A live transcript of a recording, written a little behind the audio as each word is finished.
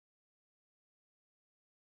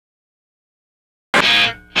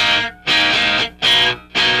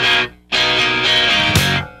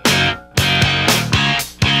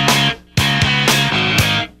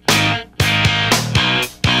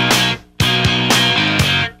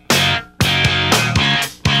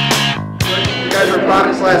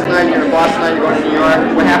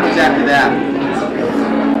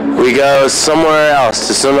we go somewhere else,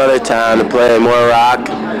 to some other town to play more rock,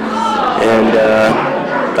 and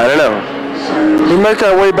I don't know. We make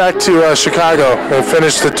our way back to Chicago and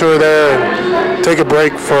finish the tour there and take a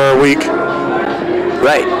break for a week.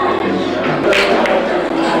 Right.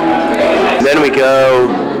 Then we go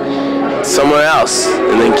somewhere else,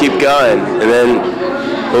 and then keep going, and then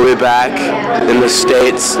we'll be back in the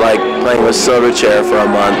States, like playing with Silverchair for a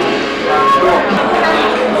month.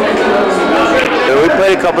 And we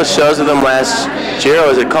played a couple shows with them last year, or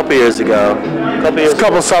was it a couple years ago? A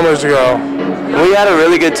couple summers ago. We had a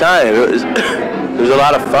really good time. It was a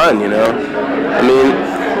lot of fun, you know. I mean,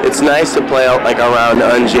 it's nice to play like around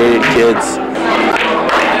unjaded kids.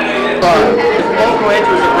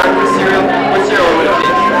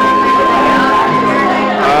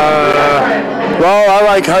 Well, I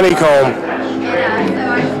like Honeycomb.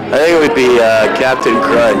 I think it would be Captain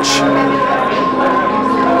Crunch.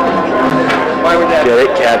 Why would that? Get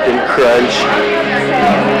it? Captain Crunch.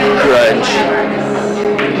 Crunch.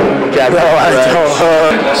 Captain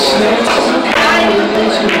Crunch.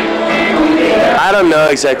 I don't know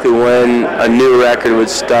exactly when a new record would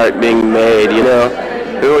start being made, you know.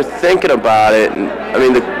 We were thinking about it, and I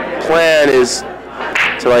mean the plan is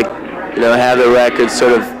to, like, you know, have the record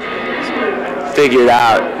sort of figured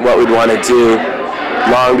out what we'd want to do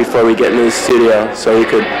long before we get into the studio, so we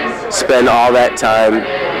could spend all that time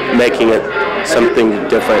making it something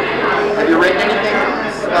different. Have you written anything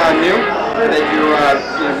new that you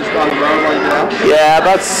just on the road while you've been out? Yeah,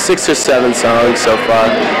 about 6 or 7 songs so far.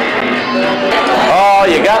 Oh,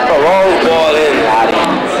 you got the wrong ball in, laddie.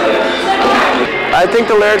 I think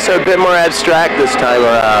the lyrics are a bit more abstract this time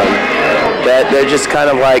around. That they're just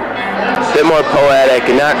kind of like a bit more poetic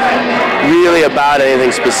and not really about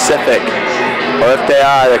anything specific. Or if they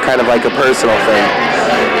are, they're kind of like a personal thing.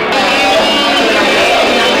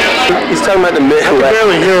 He's talking about the Midwest. I can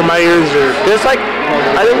barely hear, my ears are... There's like,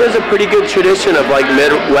 I think there's a pretty good tradition of like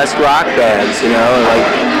Midwest rock bands, you know, and like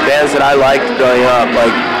bands that I liked growing up,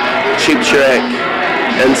 like Cheap Trick.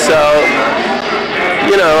 And so,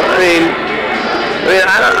 you know, I mean,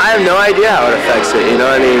 I have no idea how it affects it, you know,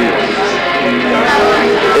 I mean, I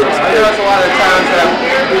know it's a lot of the towns that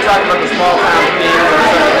we talk about the small town themes and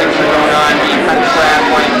some of the things that are going on, being kind of crap,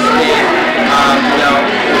 wanting to stay, you know,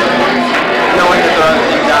 knowing that there are other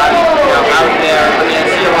things out there. I mean, I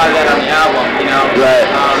see a lot of that on the album, you know. Right.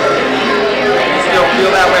 You still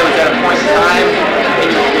feel that way? Was that a point in time? Can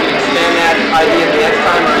you extend that idea the next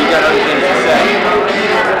time, or you got other things to say?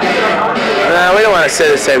 We don't want to say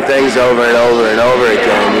the same things over and over and over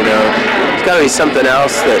again, you know. There's got to be something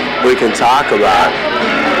else that we can talk about.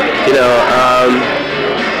 You know,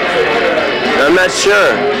 I'm not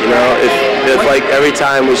sure, you know, if like every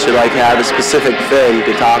time we should like have a specific thing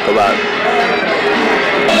to talk about.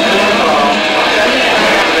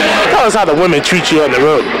 Tell us how the women treat you on the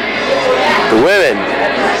road. The women,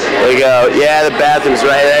 we go, yeah, the bathroom's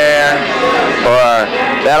right there, or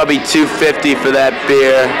that'll be $2.50 for that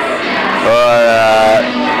beer, or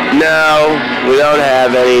no, we don't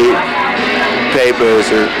have any papers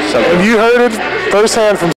or something. Have you heard it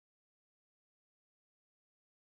firsthand from